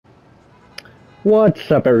What's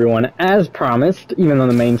up, everyone? As promised, even though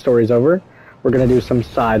the main story's over, we're gonna do some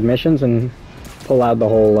side missions and pull out the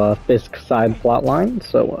whole Fisk side plot line.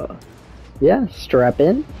 So, yeah, strap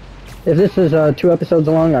in. If this is 2 episodes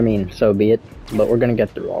long, I mean, so be it. But we're gonna get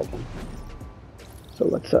through all of them. So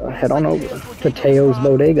let's head on over to Teo's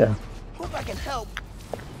Bodega. Hope I can help.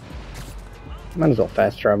 Might as well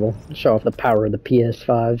fast travel. Show off the power of the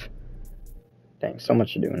PS5. Dang, so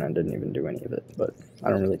much to do, and I didn't even do any of it. But I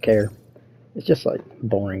don't really care. It's just, like,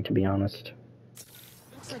 boring, to be honest.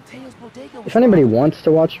 If anybody wants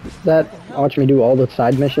to watch me do all the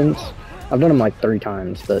side missions, I've done them like 3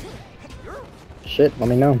 times, but shit, let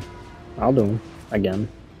me know. I'll do them again.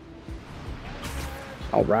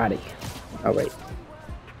 Alrighty. Oh, wait.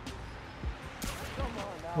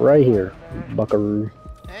 Right here, buckaroo.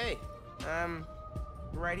 Hey,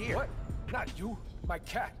 right here. What? Not you, my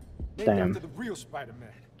cat. Named Damn. after the real Spider-Man.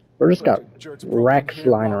 We just got racks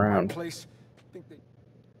flying around.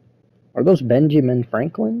 Are those Benjamin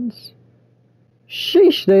Franklins?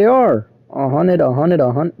 Sheesh, they are. 100, 100,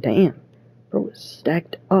 100. Damn. Bro, it's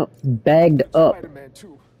stacked up. Bagged up. Spider-Man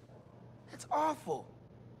too. That's awful.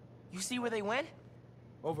 You see where they went?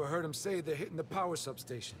 Overheard him say they're hitting the power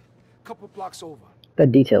substation. Couple blocks over.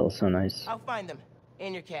 That detail is so nice. I'll find them.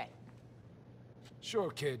 And your cat.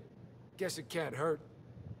 Sure, kid. Guess it can't hurt.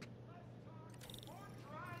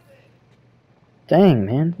 Dang,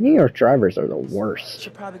 man. New York drivers are the worst.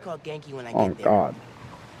 Should probably call Genki when I Oh, get there. God.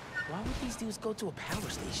 Why would these dudes go to a power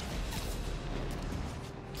station?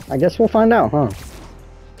 I guess we'll find out, huh?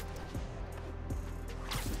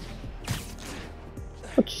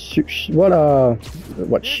 What suit?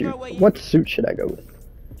 What suit should I go with?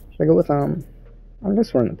 Should I go with I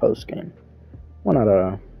guess we're in the post game. Why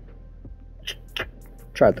not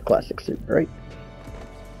try the classic suit, right?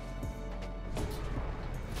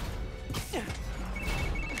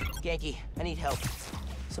 Genki, I need help.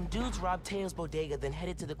 Some dudes robbed Teo's Bodega, then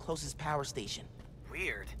headed to the closest power station.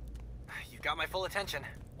 Weird. You got my full attention.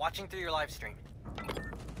 Watching through your live stream.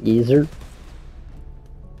 Easer.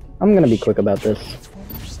 I'm gonna be quick about this.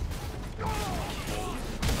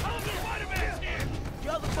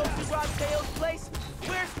 Y'all the folks who robbed Teo's place?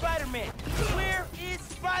 Where's Spider-Man? Where is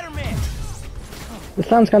Spider-Man? This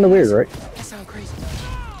sounds kind of weird, right? That sounds crazy.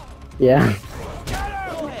 Yeah.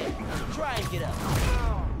 Go ahead. Try and get up.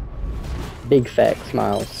 Big fat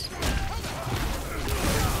smiles.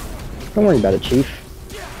 Don't worry about it, Chief.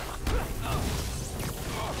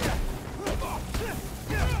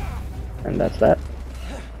 And that's that.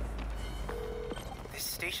 This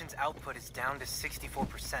station's output is down to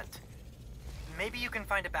 64%. Maybe you can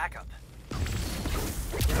find a backup.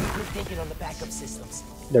 Good thinking on the backup systems.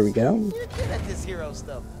 There we go. You're good at this hero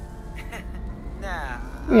stuff. Nah.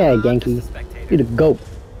 Yeah, I'm Genki. just a spectator. You're the GOAT.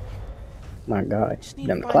 My God.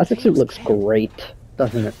 Damn, the classic suit looks great,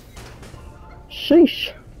 doesn't it?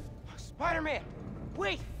 Sheesh. Spider-Man!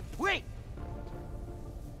 Wait! Wait!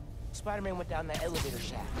 Spider-Man went down that elevator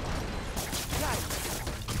shaft. Got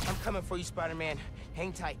it. I'm coming for you, Spider-Man.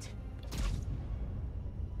 Hang tight.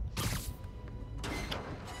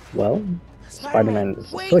 Well, Spider-Man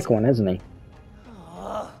is a slick one, isn't he?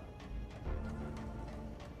 Uh-oh,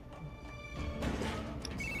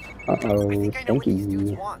 I think I know what these dudes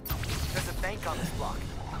stinky. want. There's a bank on this block.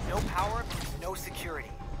 No power, no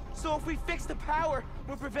security. So if we fix the power,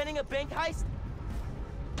 we're preventing a bank heist?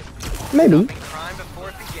 Maybe. Stopping crime before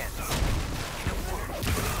it begins. In a world,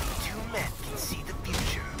 2 men can see the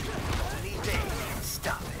future. Only they can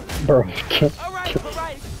stop it. Bro,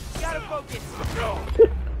 Alright, gotta focus.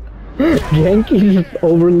 Genki's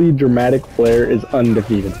overly dramatic flair is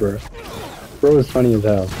undefeated, bro. Bro is funny as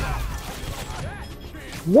hell.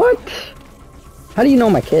 What? How do you know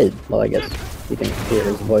my kid? Well, I guess you can hear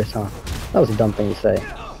his voice, huh? That was a dumb thing to say.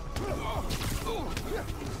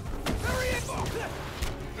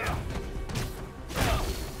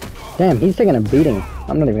 Damn, he's taking a beating.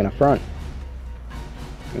 I'm not even gonna front.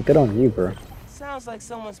 Good on you, bro. Sounds like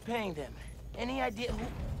someone's paying them. Any idea who?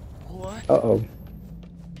 What? Uh-oh.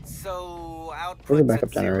 So, output's Where's the backup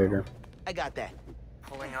at 0. generator? I got that.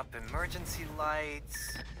 Pulling up emergency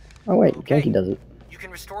lights. Oh wait, Okay. Genki does it. You can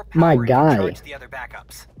restore My power guy. and charge the other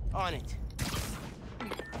backups. On it.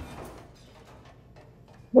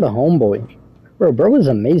 What a homeboy. Bro is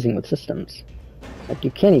amazing with systems. Like,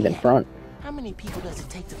 you can't even front. How many people does it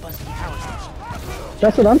take to bust a power station?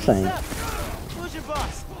 That's what I'm saying. Who's your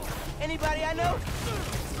boss? Anybody I know?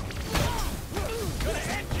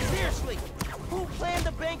 Seriously, who planned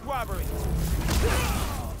the bank robbery?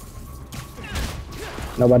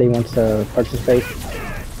 Nobody wants to participate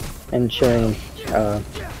in sharing,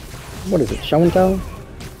 what is it, show and tell?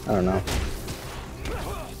 I don't know.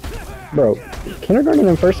 Bro, kindergarten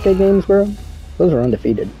and first grade games, bro, those are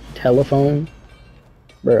undefeated. Telephone,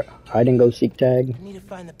 bro, hide and go seek tag. I need to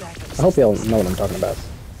find the backup I hope y'all systems. know what I'm talking about.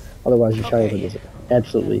 Otherwise, your childhood is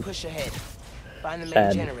absolutely Push ahead. Find the main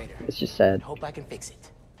sad. generator. It's just sad. Hope I can fix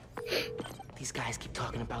it. These guys keep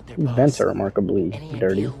talking about their These boss. vents are remarkably Any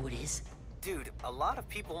dirty. idea who it is? Dude, a lot of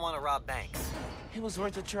people want to rob banks. It was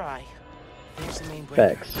worth a try. There's the main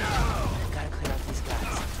breaker. Facts. I've got to clear out these guys.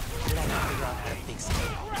 Then I can figure out how to fix it.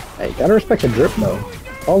 Hey, gotta respect the drip though.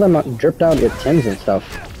 All them dripped out at Tims and stuff.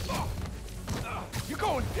 You're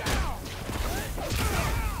going down.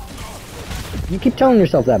 You keep telling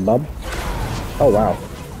yourself that, bub. Oh wow.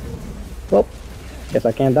 Well, guess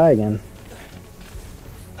I can't die again.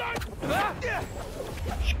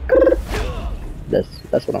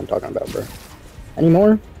 That's what I'm talking about, bro. Any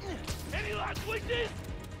more?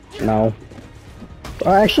 No.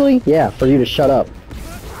 Actually, yeah, for you to shut up.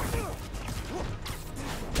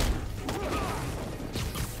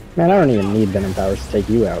 Man, I don't even need venom powers to take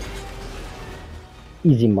you out.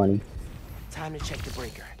 Easy money. Time to check the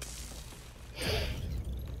breaker.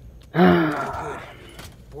 Good.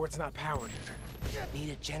 Board's not powered. Need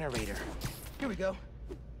a generator. Here we go.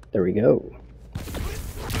 There we go.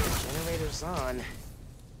 Generator's on.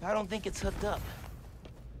 I don't think it's hooked up.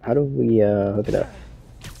 How do we hook it up?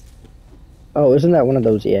 Oh, isn't that one of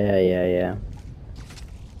those? Yeah.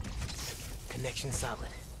 Connection solid.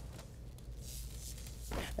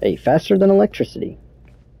 Hey, faster than electricity.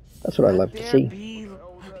 That's what I love to There see. be-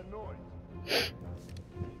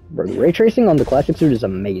 Bro, the ray tracing on the classic suit is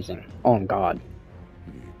amazing. Oh god.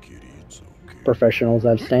 Professionals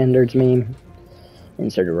have standards meme.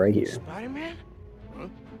 Inserted right here. Spider-Man?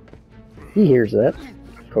 He hears that,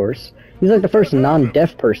 of course. He's like the first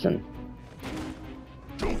non-deaf person.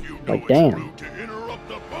 Like, damn.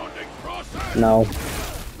 No.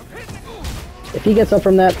 If he gets up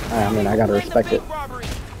from that, I mean, I gotta respect it.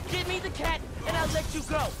 Give me the cat and I'll let you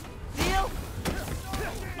go. Deal?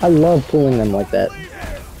 I love pulling them like that.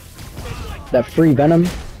 That free venom,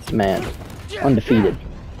 man, undefeated.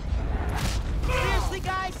 Seriously,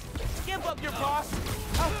 guys? Give up your boss.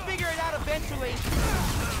 I'll figure it out eventually.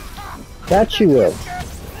 That you will.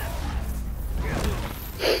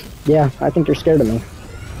 Yeah, I think you're scared of me.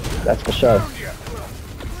 That's for sure.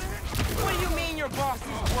 What do you mean your boss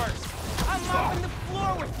is worse? I'm mopping the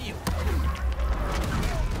floor with you.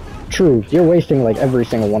 True, you're wasting like every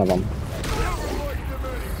single one of them.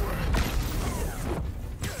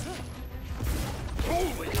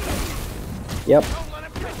 Yep.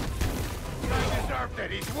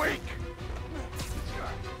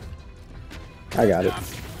 I got it.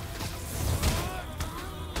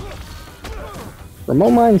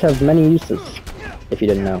 Remote mines have many uses, if you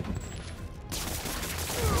didn't know.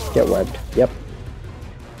 Get webbed. Yep.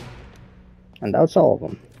 And that's all of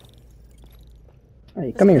them.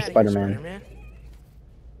 Hey, come here, Spider-Man.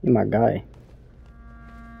 You're my guy.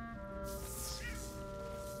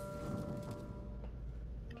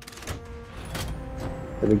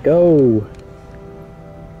 There we go.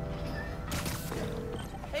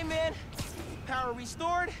 Hey man, power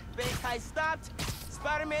restored, bank heist stopped,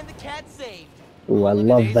 Spider-Man the cat saved. Ooh, I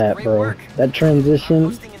love that, bro. That transition.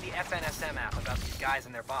 Posting in the FNSM app about these guys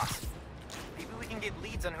and their boss. Maybe we can get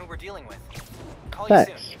leads on who we're dealing with. Call you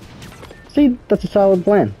Facts. soon. See, that's a solid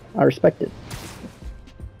plan. I respect it.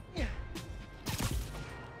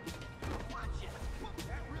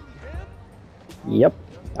 Yep.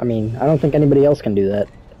 I mean, I don't think anybody else can do that.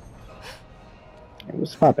 Hey,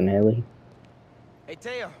 what's poppin', Haley? Hey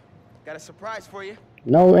Teo, got a surprise for you.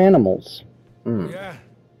 No animals. Yeah?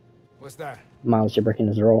 What's that? Miles, you're breaking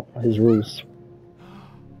his rules.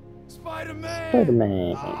 Spider-Man!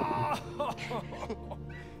 Spider-Man.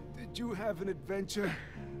 Did you have an adventure?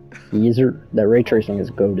 User, that ray tracing is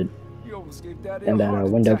goated. You almost gave Daddy And a that heart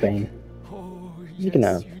window attack. pane. Oh, You can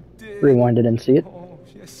yes, you did. rewind it and see it. Oh,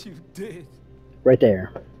 yes, you did. Right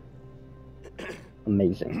there.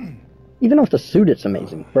 Amazing. Even off the suit, it's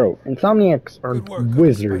amazing. Bro, Insomniacs are Good work,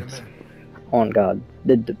 wizards. Spider-Man. On God.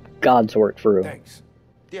 Did the God's work for real. Thanks.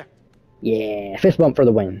 Yeah, Yeah, fist bump for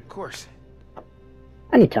the win. of course.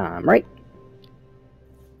 Anytime, right?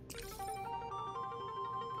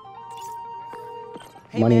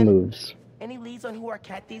 Hey Money man, moves. any leads on who our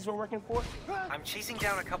cat thieves were working for? I'm chasing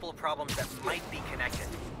down a couple of problems that might be connected.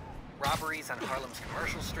 Robberies on Harlem's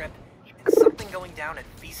commercial strip, and something going down at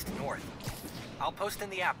Feast North. I'll post in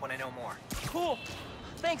the app when I know more. Cool.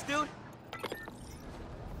 Thanks, dude.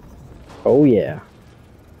 Oh yeah.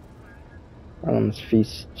 Harlem's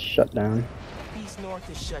feast shut down. Feast North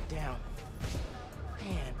is shut down.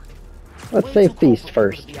 Man. Let's way say too cold feast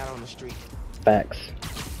for people to first. be out on the street. Facts.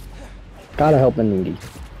 Gotta help the needy.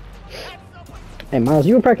 Hey, Miles,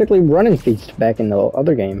 you were practically running Feast back in the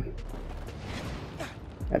other game.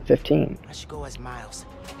 At 15. I should go as Miles.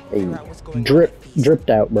 Hey, Figure out what's going on at Feast. dripped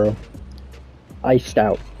out, bro. Iced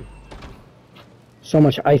out. So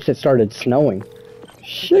much ice it started snowing.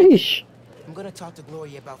 Sheesh. I'm gonna talk to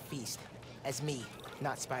Gloria about Feast. As me,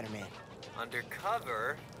 not Spider-Man.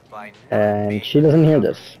 Undercover by And she doesn't hear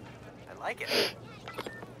this. I like it.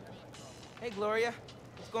 Hey, Gloria.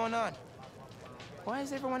 What's going on? Why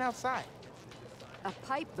is everyone outside? A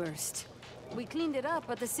pipe burst. We cleaned it up,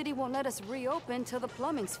 but the city won't let us reopen till the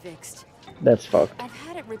plumbing's fixed. That's fucked. I've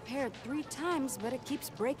had it repaired 3 times, but it keeps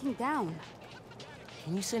breaking down.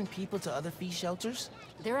 Can you send people to other Feast shelters?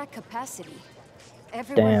 They're at capacity.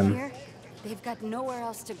 Everyone Damn. here, they've got nowhere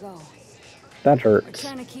else to go. That We're hurts.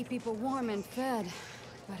 trying to keep people warm and fed,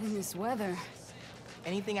 but in this weather...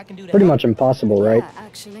 Anything I can do to Pretty help? much impossible, right? Yeah,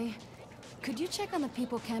 actually. Could you check on the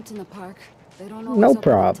people camped in the park? They don't No always open up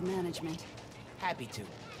prob. to management. Happy to.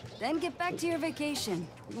 Then get back to your vacation.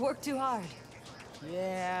 Work too hard.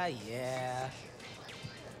 Yeah.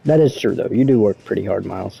 That is true, though. You do work pretty hard,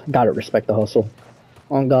 Miles. Gotta respect the hustle.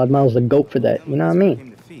 On God, Miles the GOAT for that. You know what I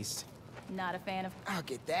mean? Not a fan of... I'll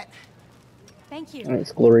get that. Thank you. And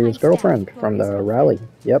it's Gloria's I'm Steph, girlfriend from the Gloria's rally.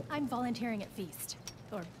 Yep. I'm volunteering at Feast.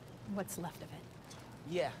 Or what's left of it.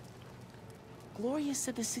 Yeah. Gloria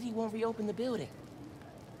said the city won't reopen the building.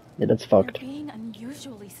 Yeah, that's They're fucked. being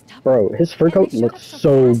unusually stubborn. Bro, his fur And they coat showed looks up so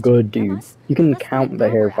so fast. good, There dude. must- You can must be count a the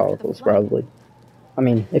hair power after the follicles, flood. probably. I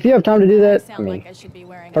mean, if you have time to do that, I Sound mean, like I should be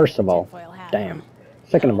wearing a first of all, tinfoil hat. damn.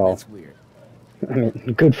 Second of all, That's weird. I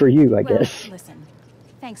mean, good for you, I Well, guess. listen.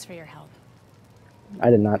 Thanks for your help. I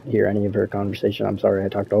did not hear any of her conversation. I'm sorry I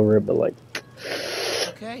talked over it, but like,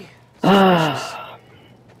 Okay.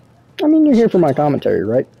 I mean, you're here for my commentary,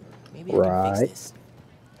 right? Maybe I can Right. fix this.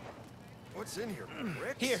 What's in here?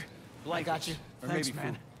 Bricks? Here. I got you. Or Thanks, maybe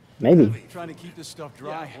man. Maybe. Trying to keep this stuff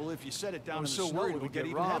dry. Well, if you set it down I in was the so snow, worried it'll we'd get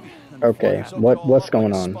even robbed. heavy. And the Okay, flood soaked what- it all what's up like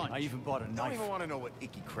going a on? sponge. I even bought a Don't knife. even want to know what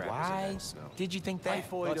icky crap is in Why that snow. did you think that?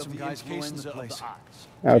 Typhoid Bought of some the guys casing influenza the of place. the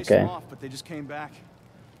eyes. Chased Okay. them off, but they just came back.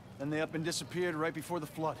 Then they up and disappeared right before the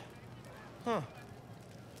flood.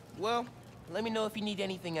 Well, let me know if you need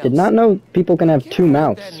anything else. Did not know people can have two Careful with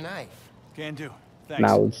mouths. that knife. Can do. Thanks.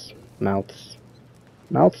 Mouths. Mouths.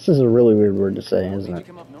 Mouths is a really weird word to say, isn't When'd you it?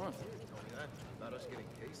 come up north?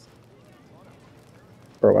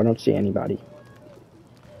 Bro, I don't see anybody.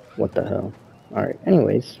 What the hell? Alright,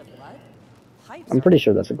 anyways. I'm pretty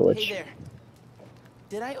sure that's a Hey glitch. there.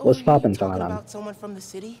 Did I What's overhear you poppin', talking Tom? about someone from the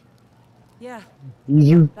city? Yeah,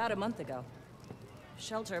 You. about a month ago.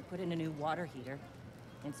 Shelter put in a new water heater.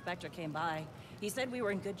 Inspector came by. He said we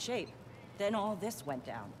were in good shape. Then all this went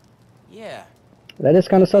down. Yeah. That is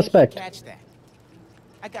kind of Thank you. suspect. Catch that.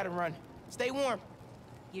 I gotta run. Stay warm.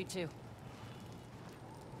 You too.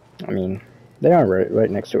 I mean, they are right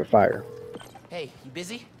next to a fire. Hey, you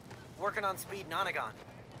busy? Working on speed Nonagon.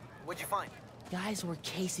 What'd you find? Guys were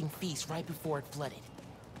casing Feast right before it flooded.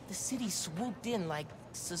 The city swooped in like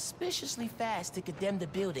suspiciously fast to condemn the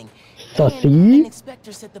building. Sussy? And an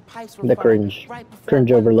inspector said the pipes were The fine cringe. right before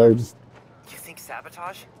Cringe one overload. burst. You think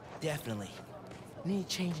sabotage? Definitely. Need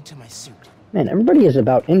to change into my suit. Man, everybody is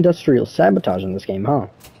about industrial sabotage in this game, huh?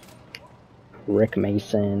 Rick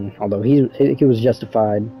Mason, although he was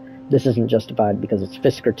justified. This isn't justified because it's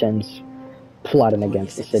Fiskerton's plotting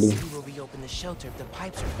against the Gloria said city. The city will reopen the shelter if the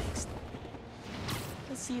pipes are fixed.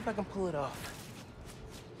 Let's see if I can pull it off.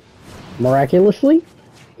 Miraculously,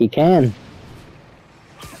 he can.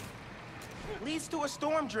 Leads to a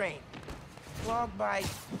storm drain. Clogged by,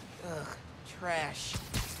 trash.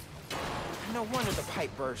 No wonder the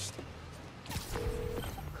pipe burst.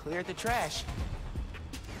 Cleared the trash.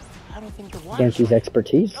 I don't think the water. Against his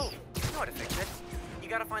expertise. Oh, you know how to fix it. You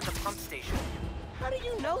gotta find the pump station. How do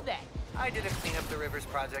you know that? I did a clean up the rivers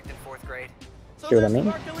project in 4th grade. So See what I they're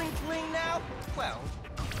mean? sparkling clean now? Well,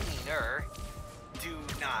 cleaner. Do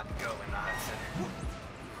not go in the Hudson.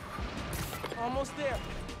 Almost there.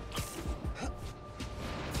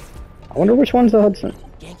 I wonder which one's the Hudson.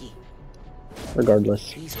 Genki,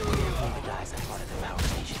 Regardless. these are the guys that bought at the power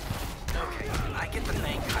station. Okay, I get the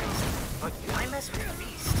bank heist, but why mess with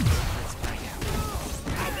Feast? Let's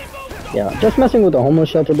find out. Yeah, just messing with the homeless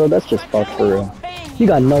shelter, bro, that's just fucked for real. You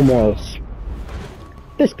got no morals.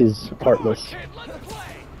 Fisk is heartless.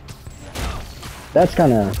 That's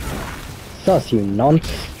kinda sus, you nonce.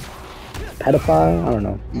 Pedophile? I don't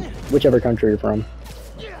know. Whichever country you're from.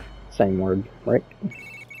 Same word, right? You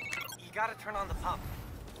gotta turn on the pump.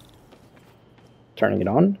 Turning it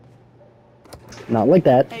on? Not like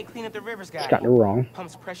that. Hey, clean up the rivers guy. Just got it wrong.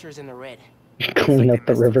 Pump's pressure is in the red. Clean up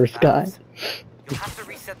the river sky. You'll have to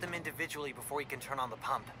reset them individually before you can turn on the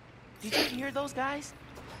pump. Did you hear those guys?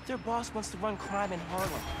 Their boss wants to run crime in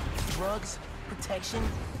Harlem. Drugs, protection.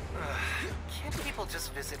 Can't people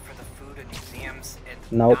just visit for the food and museums and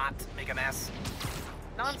Nope. not make a mess?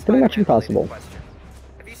 It's pretty much impossible. Question.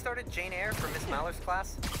 Have you started Jane Eyre for Miss Maller's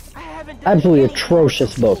class? I haven't done Absolutely any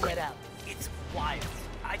atrocious more book. since school let out. It's wild.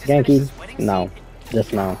 I just Yankee, finished this wedding no. scene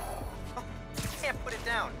Just no. Can't put it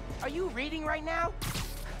down. Are you reading right now?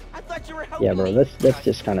 I thought you were helping Yeah, bro, me. this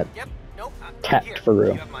just kind of Yep. Nope. I'm tapped here. for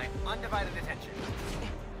real. You have my undivided attention.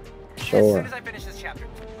 As Sure. soon as I finish this chapter.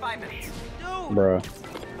 5 minutes. Dude, Bro.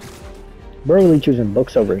 Bro really choosing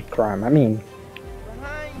books over crime. I mean,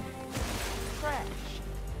 behind trash.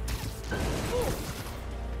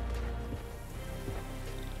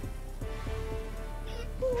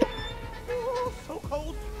 So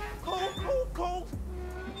cold, cold.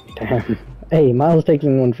 damn. Hey, Miles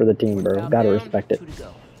taking one for the team, bro. Gotta respect it. 2 to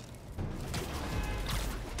go.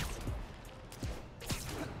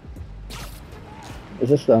 Is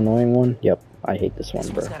this the annoying one? Yep. I hate this one,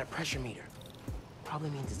 This bro. one's got a pressure meter. Probably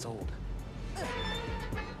means it's old.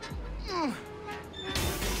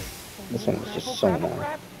 This one was just so annoying.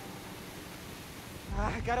 Crap.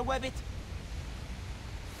 I gotta web it.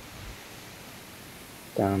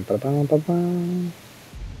 Dum, ba, bum, ba, bum.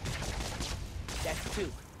 That's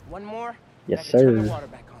 2. One more. Yes, and I can turn sir. the water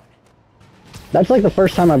back on. That's like the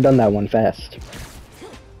first time I've done that one fast.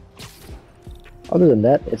 Other than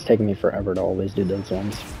that, it's taken me forever to always do those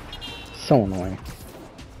ones. So annoying.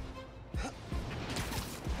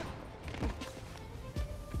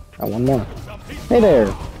 Got one more. Hey there!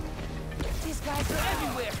 These guys are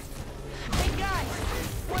everywhere. Hey guys,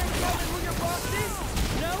 wanna tell me who your boss is?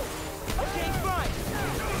 No? Okay,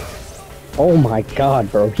 fine. Oh my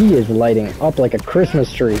god, bro. He is lighting up like a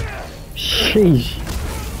Christmas tree. Sheesh.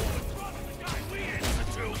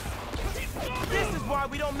 This is why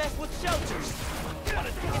we don't mess with shelters.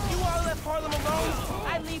 If you all left Harlem alone,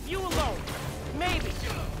 I'd leave you alone. Maybe.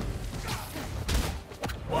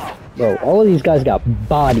 Bro, all of these guys got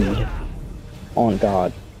bodied. On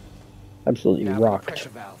God. Absolutely Now for the rocked. pressure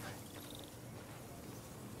valve.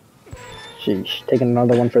 Sheesh. Taking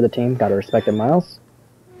another one for the team. Gotta respect it, Miles.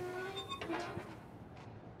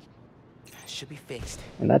 Should be fixed.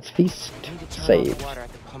 And that's feast I need to turn on saved. the water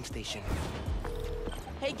at the pump station.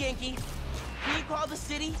 Hey Genki, can you call the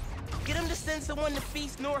city? Get them to send someone to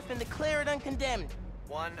Feast North and declare it uncondemned.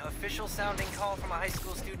 One official sounding call from a high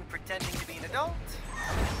school student pretending to be an adult.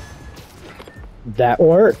 That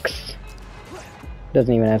works.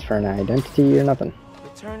 Doesn't even ask for an identity or nothing.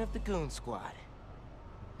 Return of the Goon Squad.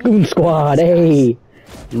 Goon Squad, hey!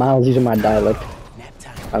 Miles using my dialect. Nap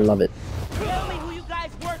time. I love it. Tell me who you guys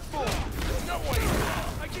work for. No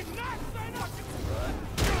one. I did not sign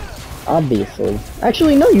up. Obviously.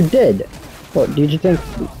 Actually, no, you did. What, did you think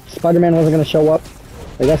Spider-Man wasn't gonna show up?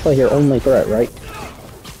 Like, that's like your only threat, right?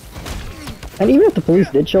 And even if the police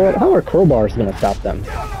did show up, how are crowbars gonna stop them?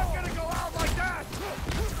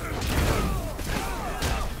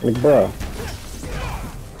 Like, bro.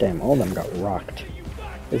 Damn, all of them got rocked.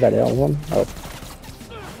 Is that all of them?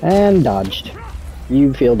 Oh. And dodged.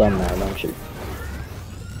 You feel dumb now, don't you?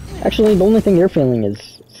 Actually, the only thing you're feeling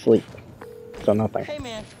is sleep. So nothing. Hey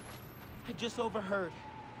man, I just overheard.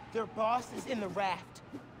 Their boss is in the raft.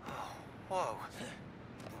 Whoa.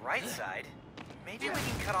 Right side? Maybe we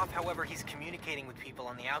can cut off however he's communicating with people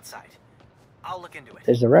on the outside. I'll look into it.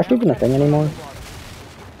 Is the raft even a thing anymore?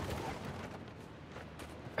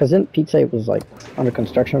 Cause didn't Pete say it was like under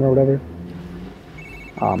construction or whatever?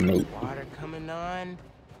 Aw, mate. Water coming on.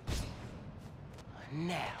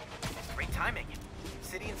 Now. Great timing.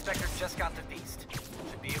 City inspector just got the feast.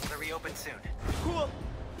 Should be able to reopen soon. Cool.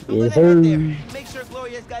 Yes, Go ahead there. sir. Make sure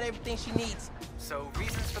Gloria's got everything she needs. So,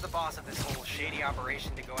 reasons for the boss of this whole shady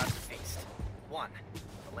operation to go after Feast. 1.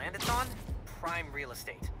 The land it's on? Prime real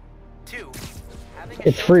estate. 2. Having a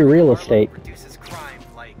It's shelter free in real Harlem estate. reduces crime,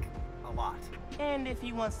 like, a lot. And if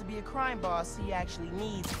he wants to be a crime boss, he actually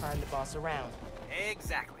needs crime to boss around.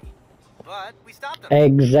 Exactly. But we stopped him.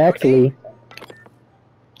 Exactly.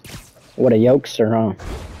 What a yokester, huh?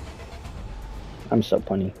 I'm so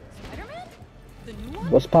punny. Spider-Man? The new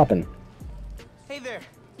one? What's poppin'? Hey there.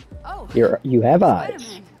 Oh, You have eyes.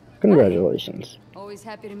 Spider-Man. Congratulations. Always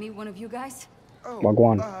happy to meet one of you guys. Oh,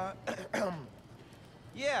 Wagwan.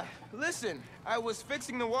 Yeah, listen, I was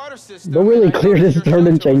fixing the water system. But really and I cleared noticed his your throat and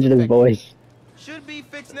shelter was changed his infected. voice. Should be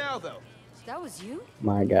fixed now, though. That was you?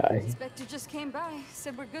 My guy. Inspector just came by,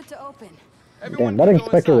 said we're good to open. Everyone Damn, that can go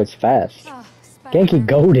inspector was inside. fast. Oh, Genki Spider-Man,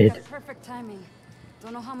 goated. got perfect timing.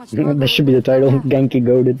 Don't know how much longer This should be we'll the title. have. Genki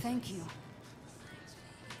goaded. Thank you.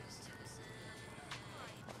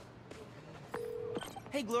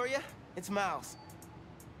 Hey, Gloria, it's Miles.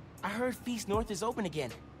 I heard heard Feast North is open again.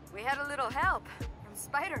 We had a little help from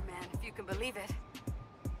Spider-Man, if you can believe it.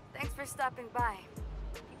 Thanks for stopping by.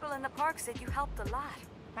 People in the park said you helped a lot.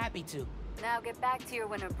 Happy to. Now get back to your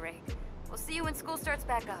winter break. We'll see you when school starts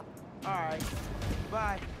back up. Alright.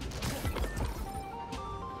 Bye.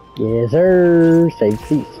 Yes, sir. Save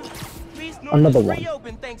feast. Feast North Another is one.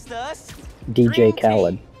 reopened thanks to us. DJ Green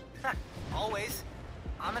Khaled. tea. Always.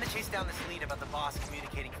 I'm gonna chase down this lead about the boss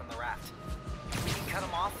communicating from the raft. If we can cut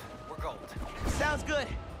him off, we're gold. Sounds good.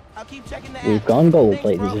 I'll keep checking the app. We've gone gold, Thanks,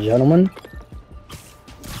 ladies bro. and gentlemen.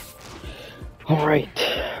 Alright.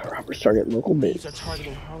 Robbers target local Thieves are biz.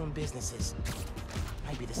 targeting Harlem businesses.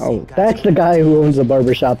 Might be the Oh, same guys. that's the guy who owns the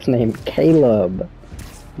barbershop's name. Caleb.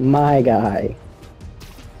 My guy.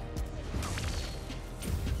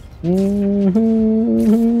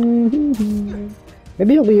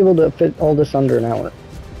 Maybe he'll be able to fit all this under an hour.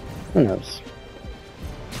 Who knows?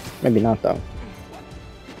 Maybe not, though.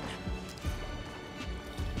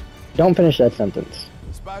 Don't finish that sentence.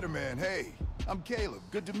 Spider-Man, hey. I'm Caleb.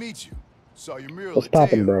 Good to meet you. Saw your mural What's at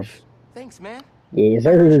poppin', bro? Teo's. Thanks, man. Yes,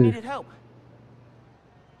 I heard you sir. needed help.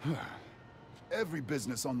 Every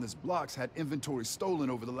business on this block's had inventory stolen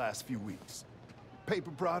over the last few weeks.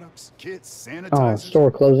 Paper products, kits, Oh, sanitizers. store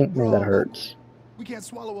closing? We're Man, that all hurts. over. We can't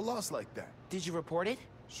swallow a loss like that. Did you report it?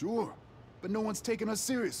 Sure, but no one's taking us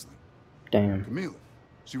seriously. Damn. Camila,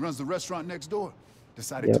 she runs the restaurant next door.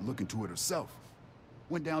 Decided Yep. to look into it herself.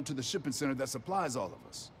 Went down to the shipping center that supplies all of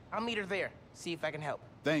us. I'll meet her there. See if I can help.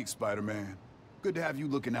 Thanks, Spider-Man. Good to have you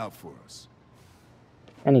looking out for us.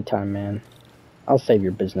 Anytime, man. I'll save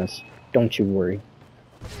your business. Don't you worry.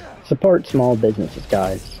 Support small businesses,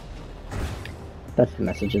 guys. That's the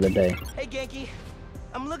message of the day. Hey, Genki.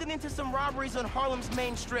 I'm looking into some robberies on Harlem's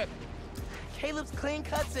main strip. Caleb's Clean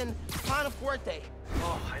Cuts and Panafuerte.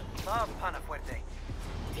 Oh, I love Panafuerte.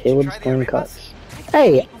 Caleb's clean cuts.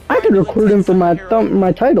 Hey, I could recruit him for my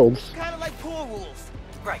titles. Kind of like pool rules.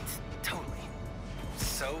 Right, totally.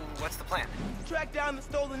 So, what's the plan? Track down the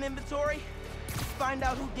stolen inventory, find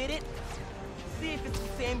out who did it, see if it's the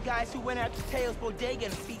same guys who went after Teo's bodega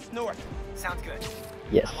in Feast North. Sounds good.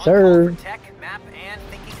 Yes, I'm on sir. call for tech, map, and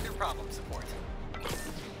thinking through problem support.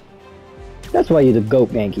 That's why you're the GOAT,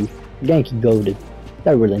 Genki. Genki goated.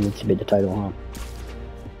 That really needs to be the title, huh?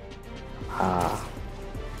 Ah.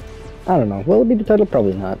 I don't know. Will it be the title?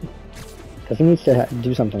 Probably not. Because he needs to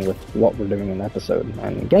do something with what we're doing in the episode.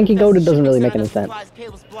 And Genki goated doesn't really make any sense.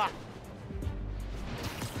 Caleb's block.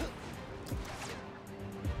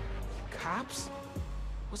 Cops?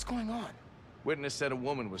 What's going on? Witness said a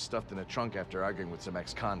woman was stuffed in a trunk after arguing with some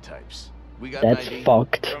ex-con types. We got That's an ID.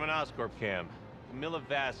 fucked. From an Oscorp cam, Camila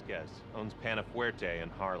Vasquez owns Panafuerte in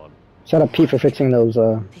Harlem. Shout out P for fixing those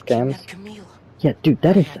They cams. kidnapped Camille. Yeah, dude,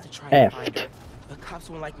 that I is had to try and find effed. her, but cops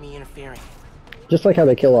won't like me interfering. Just like how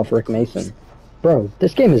they kill off Rick Mason. Bro,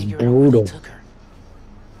 this game is Figure out where they brutal. took her.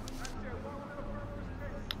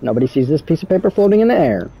 Nobody sees this piece of paper floating in the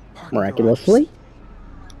air. Park Miraculously.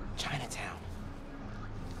 Chinatown.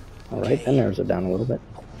 Alright, that narrows it down a little bit.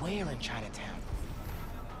 But where in Chinatown?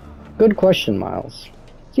 Good question, Miles.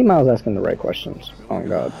 See, Miles asking the right questions. Oh,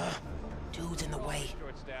 God. Dude's in the way.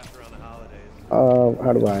 Short-staffed around the holidays.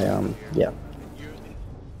 How do I, yeah.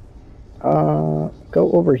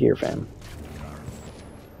 Go over here, fam.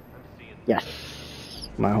 Yes.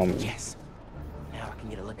 My homie. Yes. Now I can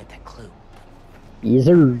get a look at that clue.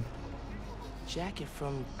 Easer. Jacket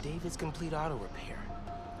from David's Complete Auto Repair.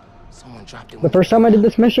 Someone dropped it. The first time I did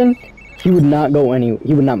this mission, he would not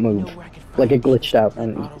he would not move. Like, it glitched out,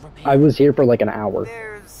 and I was here for like an hour.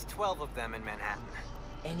 There's 12 of them in Manhattan.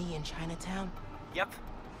 Any in Chinatown? Yep.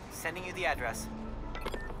 Sending you the address.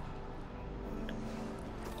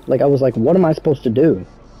 Like, I was like, what am I supposed to do?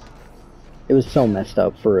 It was so messed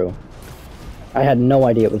up, for real. I had no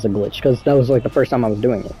idea it was a glitch, because that was like the first time I was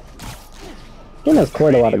doing it. Game has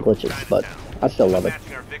quite a lot of glitches, but I still love it.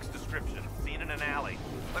 Matching our Vic's description. Seen in an alley.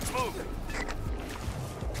 Let's move.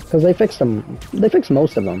 Because they fixed them. They fixed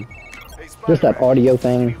most of them. Hey, Just that Spider-Man, audio any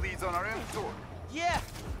thing, leads on our inventory? Yeah.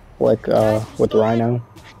 like, with Rhino.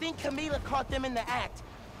 I think Camila caught them in the act.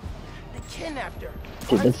 They kidnapped her.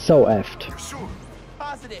 Dude, that's so effed. You're sure?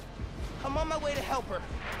 Positive. I'm on my way to help her.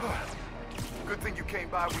 Good thing you came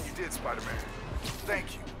by when you did, Spider-Man.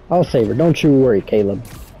 Thank you. I'll save her. Don't you worry, Caleb.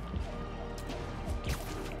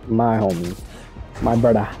 My homie. My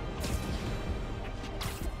brother.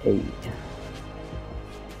 Hey.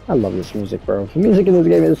 I love this music, bro. The music in this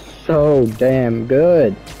game is so damn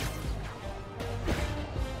good.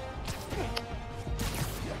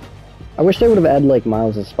 I wish they would have added like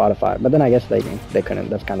Miles' Spotify, but then I guess they couldn't.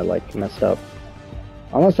 That's kind of like messed up.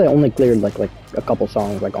 Unless they only cleared like a couple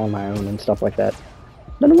songs like On My Own and stuff like that.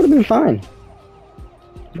 Then it would have been fine.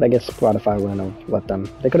 But I guess Spotify wouldn't have let them.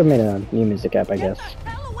 They could have made a new music app, I guess.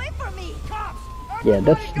 Hell away from me! Cops! Yeah,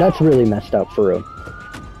 that's really messed up for real.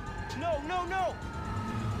 No, no, no!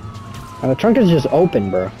 And the trunk is just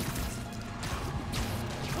open, bro.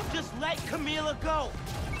 Just let Camila go!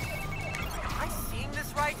 Am I seeing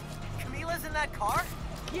this right? Camila's in that car?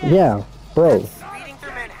 Yeah, bro. Speeding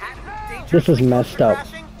through Manhattan? This is Dangerously messed close to up.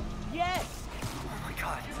 crashing? Yes! Oh my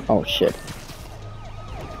god. Oh shit.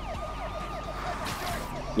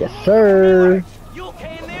 Yes, sir. You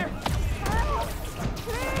okay in there?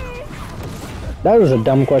 That was a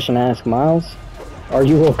dumb question to ask, Miles. Are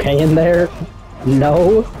you okay in there?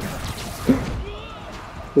 No?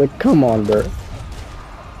 Like, come on, bro.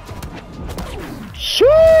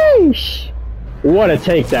 Sheesh! What a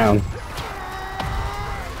takedown.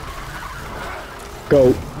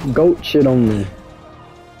 Goat shit on me.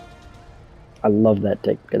 I love that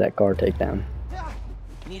car takedown.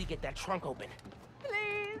 Need to get that trunk open.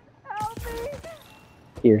 Please, help me.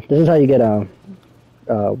 Here, this is how you get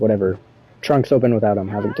whatever, trunks open without them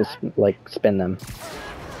having to like spin them.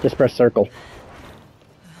 Just press circle.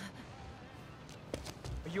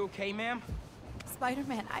 Are you okay, ma'am?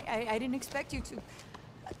 Spider-Man, I didn't expect you to.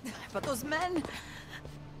 But those men,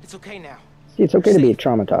 It's okay now. See, it's okay to be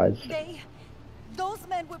traumatized. those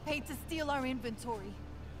men were paid to steal our inventory.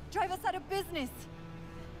 Drive us out of business.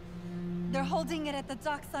 They're holding it at the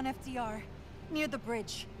docks on FDR, near the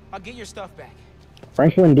bridge. I'll get your stuff back.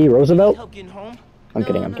 Franklin D. Roosevelt? Help getting home? I'm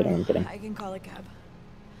kidding, No, I'm no, kidding, no. I'm kidding. I can call a cab.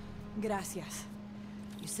 Gracias.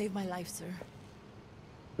 You saved my life, sir.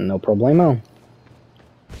 No problemo.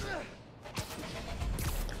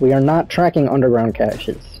 We are not tracking underground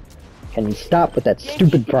caches. Can you stop with that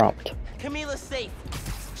stupid prompt? Camila's safe.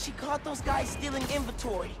 She caught those guys stealing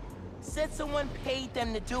inventory. Said someone paid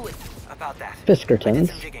them to do it. About that. Fiskertons. I did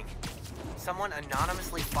some digging. Someone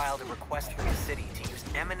anonymously filed a request from the city to use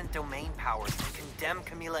eminent domain powers to condemn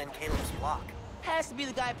Camila and Caleb's block. Has to be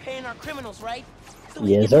the guy paying our criminals, right? So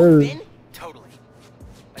Yes, can sir. move in? Totally.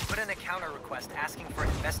 I put in a counter request asking for an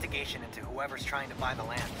investigation into whoever's trying to buy the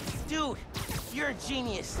land. Dude, you're a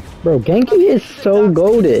genius. Bro, Genki is so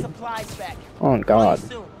goated. Oh god.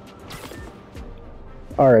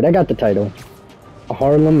 Alright, I got the title.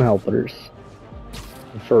 Harlem Helpers.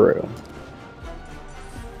 For real.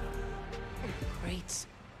 Crates.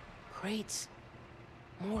 Crates.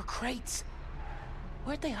 More crates.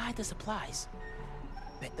 Where'd they hide the supplies?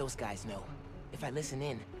 Bet those guys know. If I listen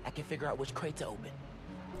in, I can figure out which crate to open.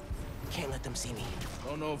 Can't let them see me.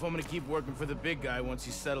 Don't know if I'm gonna keep working for the big guy once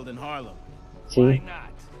he's settled in Harlem. See? Why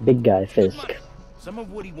not? Big guy Fisk. Some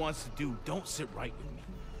of what he wants to do don't sit right with me.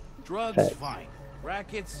 Drugs, Facts. fine.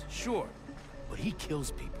 Rackets, sure. But he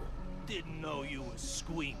kills people. Didn't know you was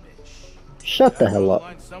squeamish. Shut the hell up.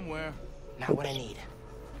 Line somewhere. Not what I need.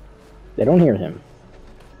 They don't hear him.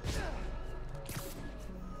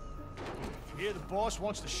 You hear the boss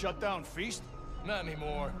wants to shut down Feast? Not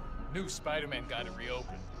anymore. New Spider-Man got it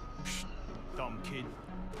reopened. Psh, dumb kid.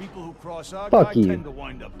 People who cross our Fuck guy you. tend to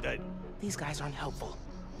wind up dead. These guys aren't helpful.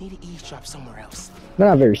 Need to eavesdrop somewhere else. They're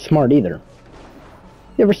not very smart either.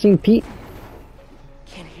 You ever seen Pete?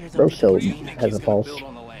 Can't hear them. Bro still What do you think has he's a gonna pulse. build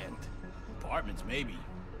on the land? Apartments, maybe.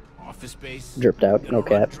 Office space. Dripped out, Gonna no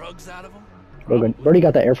run cap. drugs out of 'em? Already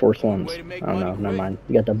got the Air Force Ones. Way to make Oh no, money never quick. mind.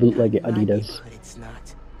 You got the bootleg My Adidas. neighborhood, it's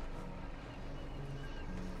not.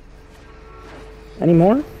 Any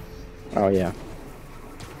more? Oh yeah.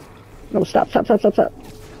 No, stop.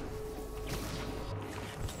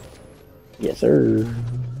 Yes, sir.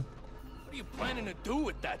 What are you planning to do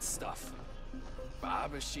with that stuff?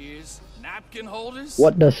 Barber shears, napkin holders?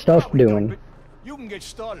 What does stuff Probably doing? dump it. You can get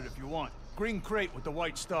started if you want. Green crate with the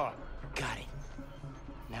white star. Got it.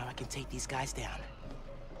 Now I can take these guys down.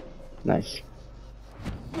 Nice.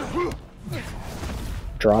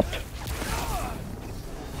 Dropped.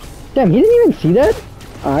 Damn, he didn't even see that?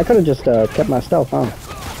 I could have just kept my stealth, huh?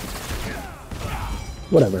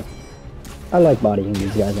 Whatever. I like bodying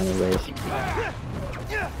these guys anyways.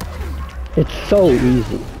 It's so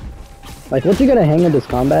easy. Like, once you get a hang of this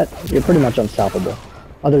combat, you're pretty much unstoppable.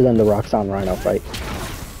 Other than the Roxxon Rhino fight.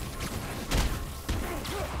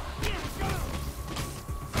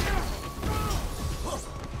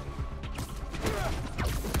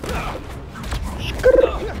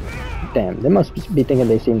 Damn, they must be thinking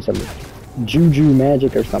they seen some juju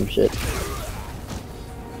magic or some shit.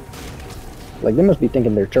 Like, they must be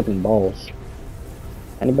thinking they're tripping balls.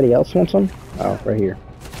 Anybody else want some? Oh, right here.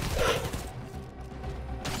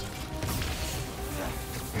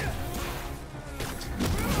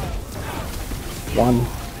 One.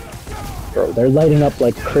 Bro, they're lighting up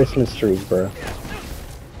like Christmas trees, bro.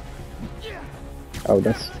 Oh,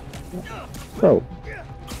 that's... Bro.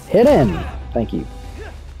 Hit him! Thank you.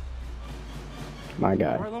 My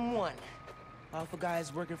guy. Harlem 1. Alpha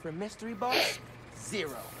guys working for mystery boss?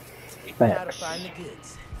 0. They know how to find the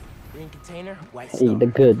goods. Green container, white star. Hey, the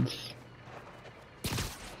goods.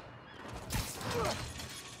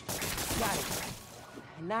 Got it.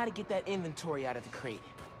 And now to get that inventory out of the crate.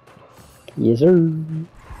 Yes, sir.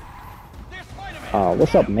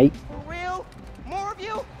 What's up, mate? For real? More of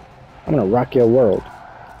you? I'm gonna rock your world.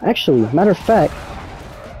 Actually, matter of fact,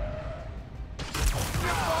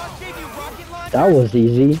 that was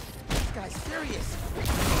easy. This guy's serious.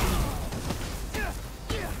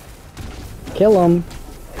 Kill him.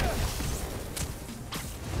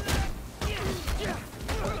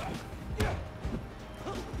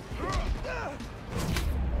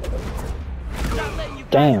 Not letting you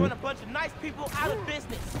guys Damn. run a bunch of nice people out of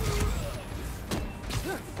business.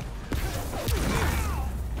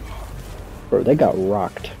 Bro, they got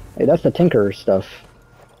rocked. Hey, that's the Tinkerer stuff.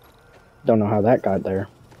 Don't know how that got there,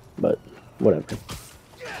 but whatever.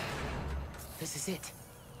 This is it.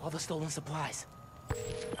 All the stolen supplies.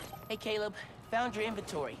 Hey, Caleb. Found your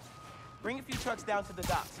inventory. Bring a few trucks down to the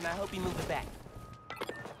docks, and I hope you move it back.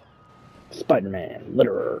 Spider-Man,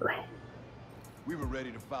 litterer. We were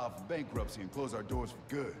ready to file for bankruptcy and close our doors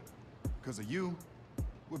for good. Because of you,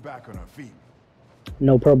 we're back on our feet.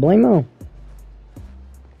 No problemo.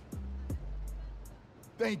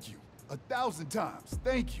 Thank you. 1,000 times.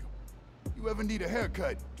 Thank you. You ever need a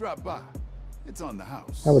haircut, drop by. It's on the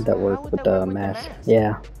house. How would that work with the mask?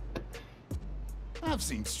 Yeah. I've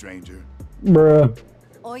seen stranger. Bruh.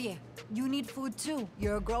 Oye, you need food too.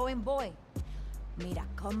 You're a growing boy. Mira,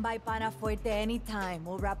 come by Pana Fuerte anytime.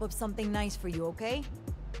 We'll wrap up something nice for you, okay?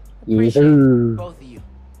 Yes, sir. Both of you.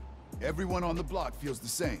 Everyone on the block feels the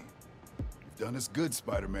same. You've done us good,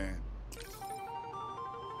 Spider-Man.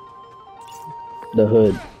 The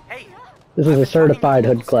hood. Hey, This is a certified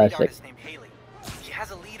hood classic. Named Haley. She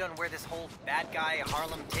has a lead on where this whole bad guy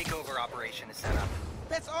Harlem takeover operation is set up.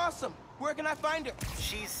 That's awesome. Where can I find her?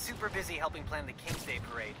 She's super busy helping plan the King's Day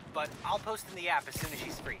parade, but I'll post in the app as soon as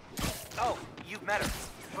she's free. Oh, you've met her.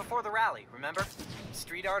 Before the rally, remember?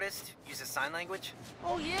 Street artist, uses sign language.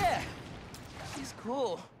 Oh, yeah. She's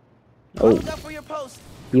cool. Oh. I'll look out for your post.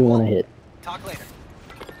 You want to hit. Talk later.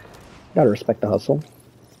 Gotta respect the hustle.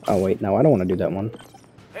 Oh, wait, no, I don't want to do that one.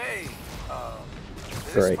 Hey,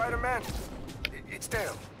 is Great. this Spider-Man? It's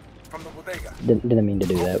Dale, from the bodega. Didn't mean to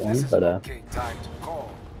do that one, but Okay, time to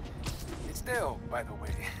call. It's Dale, by the way,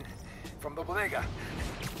 from the bodega.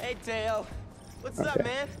 Hey, Teo. What's up,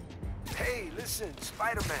 man? Hey, listen,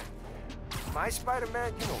 Spider-Man. My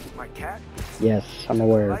Spider-Man, you know, my cat. yes, I'm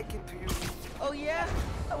aware. Like him to you. Oh, yeah?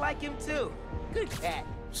 I like him, too. Good cat.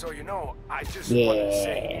 So, you know, I just wanted to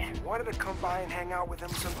say, if you wanted to come by and hang out with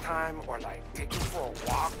him sometime, or like take him for a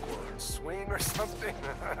walk or a swing or something,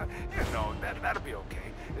 you know, that'll be okay,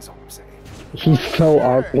 is all I'm saying. He's so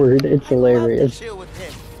awkward, it's hilarious. Chill with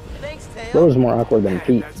him. Thanks, Teo. Bro's more awkward than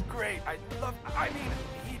Pete. That's great. I mean,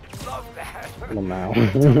 he'd love that. Lamau.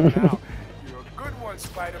 You're a good one,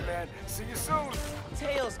 Spider-Man. See you soon.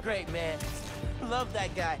 Teo's great, man. Love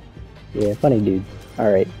that guy. Yeah, funny dude.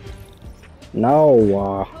 Alright.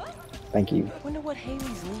 No, thank you. Wonder what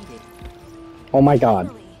Haley's needed. Oh my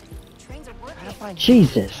god. Gotta find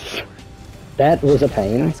Jesus. That was a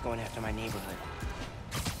pain. Guys going after my neighborhood.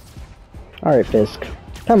 Alright, Fisk.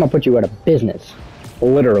 Time I put you out of business.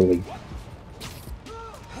 Literally.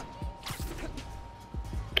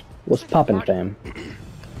 What's poppin', fam?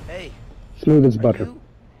 Hey. Smooth as butter. You,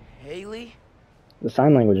 Haley? The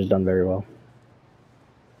sign language is done very well.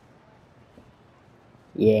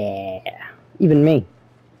 Yeah. Even me.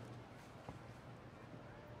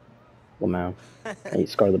 Lamau. Hey,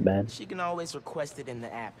 Scarlet Bad. She can always request it in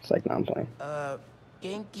the app. It's like, no, I'm playing.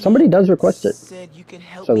 Genki Somebody does request it. said you could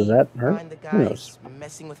help So me is that her? find the Who guys knows?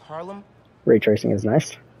 messing with Harlem. Ray tracing is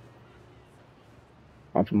nice.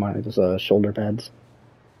 Off of my shoulder pads.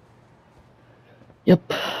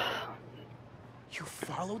 Yep. You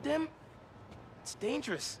followed them? It's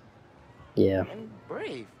dangerous. Yeah. And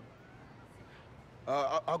brave.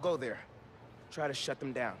 I'll go there. Try to shut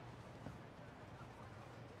them down.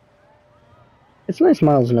 It's nice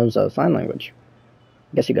Miles knows sign language.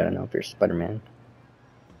 Guess you gotta know if you're Spider-Man.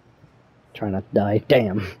 Try not to die.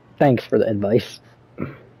 Damn. Thanks for the advice.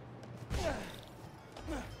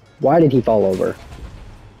 Why did he fall over?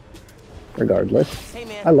 Regardless. Hey,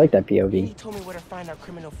 man. I like that POV. He told me where to find our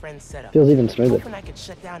criminal friends set up. Feels even smoother. Hoping I could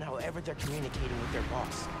shut down however they're communicating with their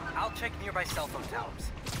boss. I'll check nearby cell phone towers.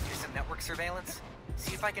 Do some network surveillance.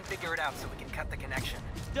 See if I can figure it out so we can cut the connection.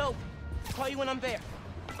 Dope. Call you when I'm there.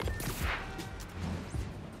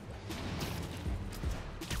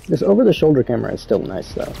 This over-the-shoulder camera is still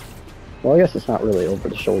nice, though. Well, I guess it's not really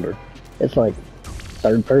over-the-shoulder. It's like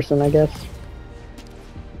third person, I guess.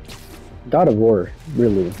 God of War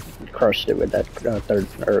really crushed it with that third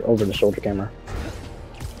or over-the-shoulder camera.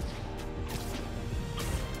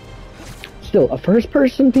 Still, a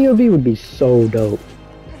first-person POV would be so dope.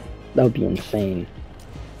 That would be insane.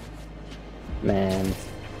 Man,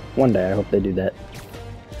 one day I hope they do that.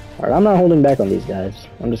 Alright, I'm not holding back on these guys.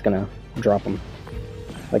 I'm just gonna drop them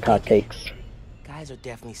like hotcakes. Guys are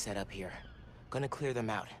definitely set up here. Gonna clear them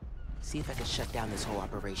out. See if I can shut down this whole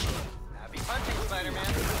operation. Happy punching, Spider-Man.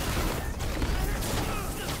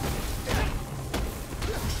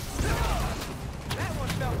 That one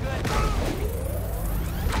felt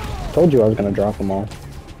good. Told you I was gonna drop them all.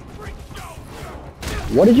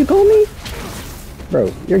 What did you call me?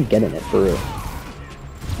 Bro, you're getting it for real.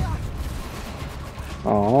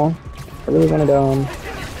 Aw, I really wanna go.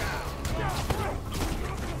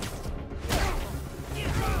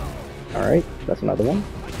 Alright, that's another one.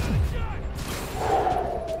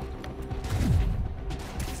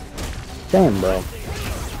 Damn, bro.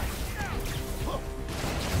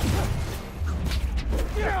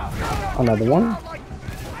 Another one.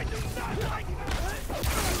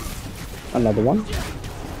 Another one.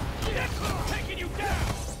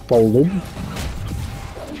 Folded.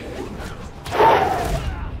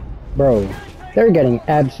 Bro, they're getting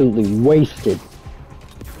absolutely wasted.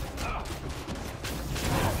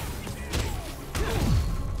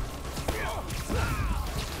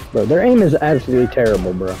 Bro, their aim is absolutely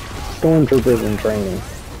terrible, bro. Stormtroopers in training.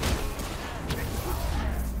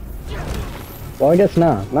 Well, I guess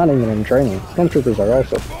not. Not even in training. Stormtroopers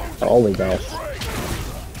are always ass.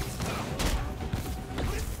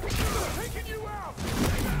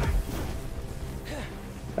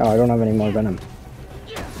 Oh, I don't have any more venom.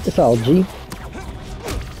 It's all G.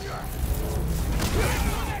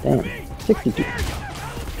 Damn. 62.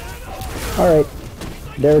 Alright.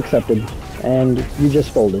 They're accepted. And you just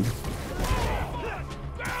folded.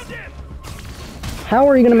 How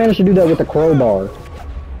are you gonna manage to do that with a crowbar?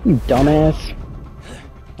 You dumbass.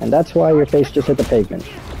 And that's why your face just hit the pavement.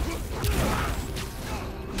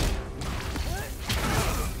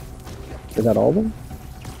 Is that all of them?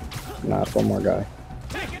 Nah, it's one more guy.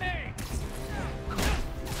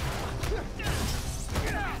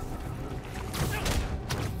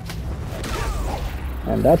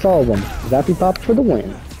 And that's all of them. Zappy Pop for the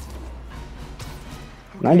win.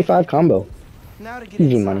 95 combo. Now to get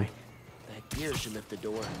Easy inside. money. That gear should lift the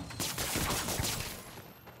door.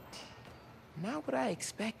 Not what I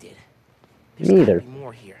expected. There's Neither. gotta be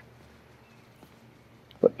more here.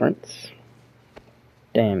 Footprints.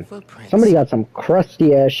 Damn. Footprints. Somebody got some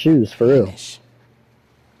crusty ass shoes for real. Finish.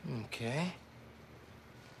 Okay.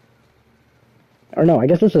 Or no, I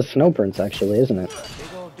guess this is snow prints actually, isn't it?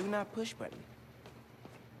 Big old do not push button.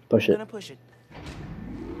 Push I'm it. gonna push it.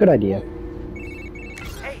 Good idea.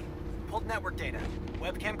 Hey, pulled network data.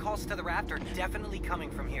 Webcam calls to the raft are definitely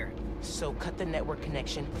coming from here. So cut the network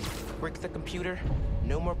connection, brick the computer,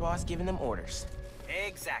 no more boss giving them orders.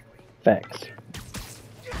 Exactly. Facts.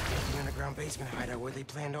 The underground basement hideout where they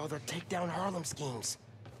planned all their takedown Harlem schemes.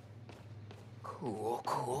 Cool,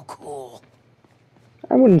 cool, cool.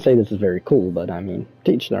 I wouldn't say this is very cool, but I mean,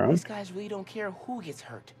 teach their own. These guys really don't care who gets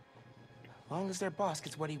hurt. As long as their boss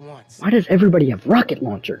gets what he wants. Why does everybody have rocket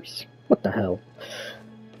launchers? What the hell?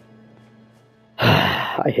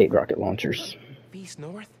 I hate rocket launchers. Beast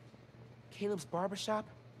North? Caleb's barbershop?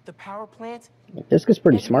 The power plant? This guy's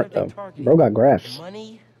pretty smart though. Bro got graphs.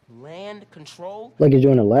 Money, land, control. Like he's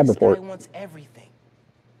doing a lab This guy report. wants everything.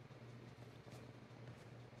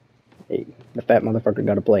 Hey, the fat motherfucker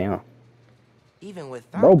got to play, huh? Even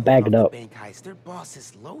with Bro bagged up. bank heist, their boss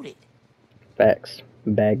is loaded. Facts.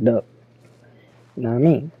 Bagged up. You know what I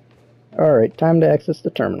mean? Alright, time to access the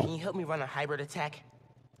terminal. Can you help me run a hybrid attack?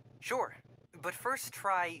 Sure, but first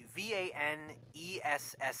try VANESSA.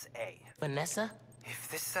 Vanessa? If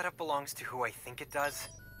this setup belongs to who I think it does...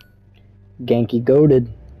 Genki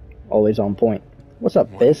goaded. Always on point. What's up,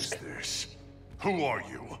 Fisk? What is this? Who are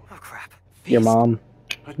you? Oh crap. Your mom,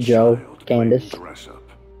 A Joe, child playing Candace. dress up,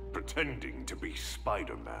 pretending to be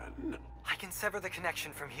Spider-Man. I can sever the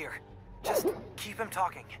connection from here. Just keep him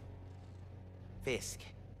talking. Fisk.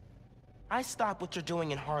 I stop what you're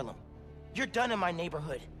doing in Harlem. You're done in my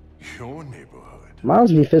neighborhood. Your neighborhood. Miles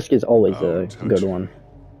v. Fisk is always I'll a touch good you. one.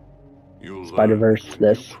 You'll Spider-Verse, learn when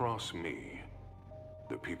this. You cross me.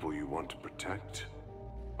 The people you want to protect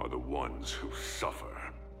are the ones who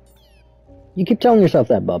suffer. You keep telling yourself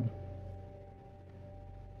that, bub.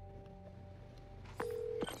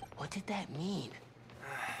 What did that mean?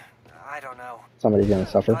 I don't know. Somebody's gonna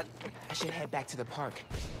suffer. I should head back to the park.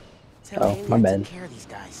 Tell Oh, Haley my I bad. took care of these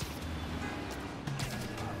guys.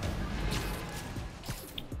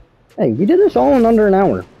 Hey, we did this all in under an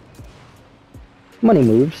hour. Money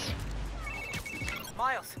moves.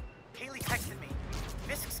 Miles, Haley texted me.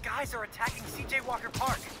 Fisk's guys are attacking CJ Walker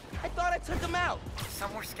Park. I thought I took them out.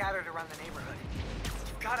 Some were scattered around the neighborhood.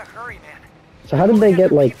 You've gotta hurry, man. So how did they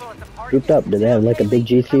get, like, grouped up? Did they have, like, a big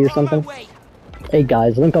GC or something? Hey,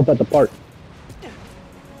 guys, link up at the park.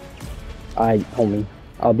 Homie,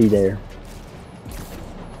 I'll be there.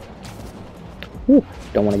 Whew,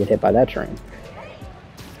 don't want to get hit by that train.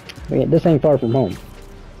 Wait, this ain't far from home.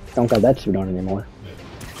 Don't got that suit on anymore.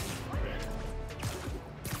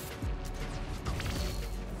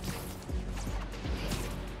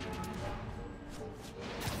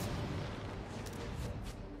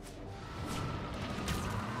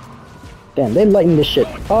 Damn, they lighten this shit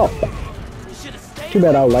up. Too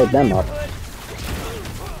bad I'll light them up.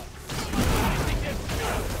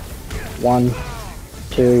 1,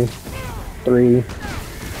 2, 3.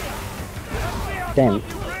 Damn.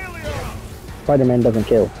 Spider-Man doesn't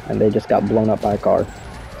kill, and they just got blown up by a car.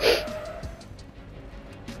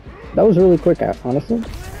 That was really quick, honestly.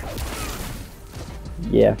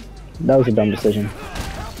 Yeah, that was a dumb decision.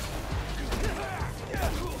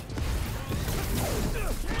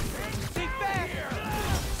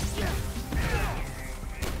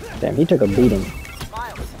 Damn, he took a beating.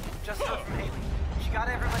 Miles, just heard from Haley. She got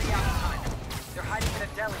everybody out in time. They're hiding in a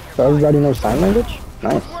deli nearby. So everybody knows sign language?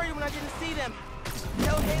 Nice. I was worried when I didn't see them.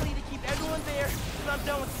 Tell Haley to keep everyone there till I'm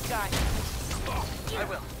done with these guys. I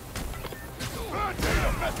will.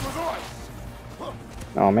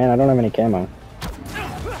 Oh man, I don't have any camo.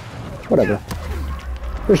 Whatever.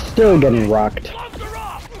 We're still getting rocked.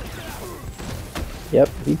 Yep,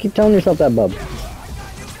 you keep telling yourself that, bub.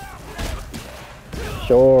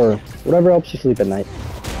 Sure. Whatever helps you sleep at night.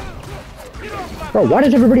 Bro, why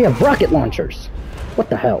does everybody have rocket launchers? What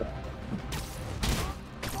the hell?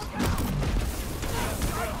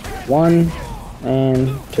 1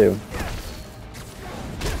 and 2.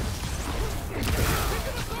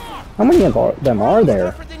 How many of them are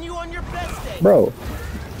there? Bro.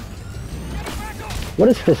 What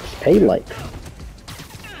is Fisk's pay like?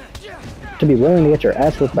 To be willing to get your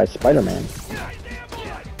ass whipped by Spider-Man.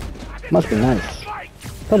 Must be nice.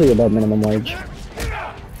 Probably above minimum wage.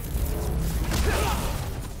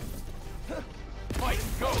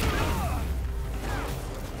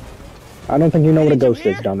 I don't think you know what a ghost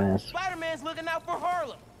is, dumbass. Spider-Man's looking out for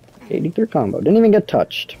Harlem. 83 combo. Didn't even get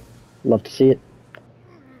touched. Love to see it.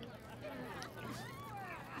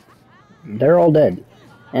 They're all dead.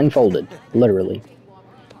 And folded. Literally.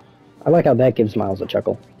 I like how that gives Miles a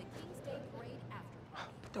chuckle.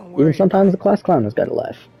 Even sometimes the class clown has got to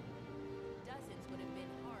laugh.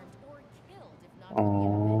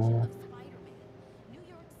 Aww.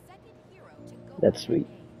 That's sweet.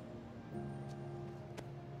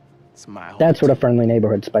 That's what a friendly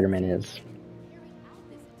neighborhood Spider-Man is.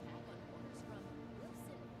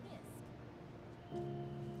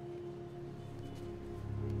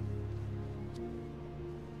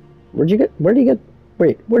 Where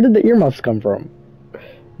did the earmuffs come from?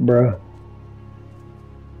 Bruh.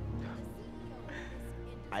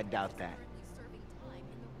 I doubt that.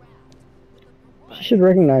 She should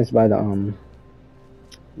recognize by the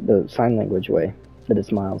sign language way that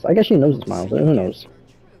it's Miles. I guess she knows it's Miles, who knows?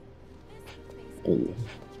 Hey.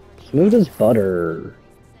 Smooth as butter.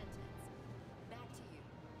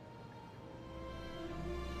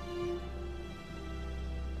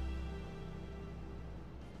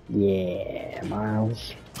 Yeah,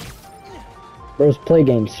 Miles. Bro's play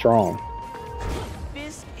game strong.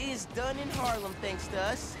 This is done in Harlem thanks to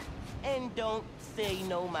us. And don't say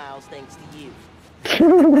no, Miles, thanks to you.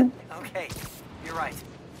 Okay, you're right.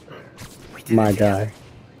 My guy.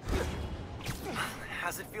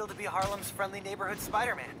 How's it feel to be Harlem's friendly neighborhood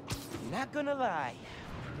Spider-Man? Not gonna lie,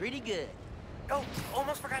 pretty good. Oh,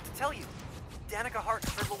 almost forgot to tell you. Danica Hart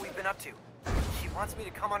heard what we've been up to. She wants me to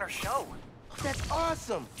come on her show. That's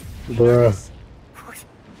awesome. Bruh.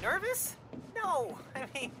 Nervous? No, I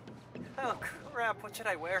mean, oh crap, what should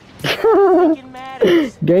I wear?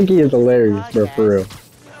 Genki is hilarious, bro, for real.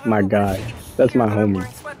 My guy. That's my homie.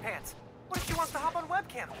 Sweatpants. What if she wants to hop on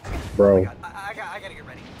webcam? Bro. I gotta get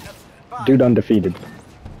ready. Bye. Dude undefeated.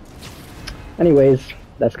 Anyways,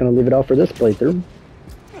 that's gonna leave it all for this playthrough.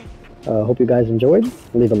 Hope you guys enjoyed.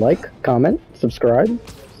 Leave a like, comment, subscribe.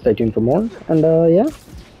 Stay tuned for more. And yeah.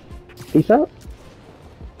 Peace out.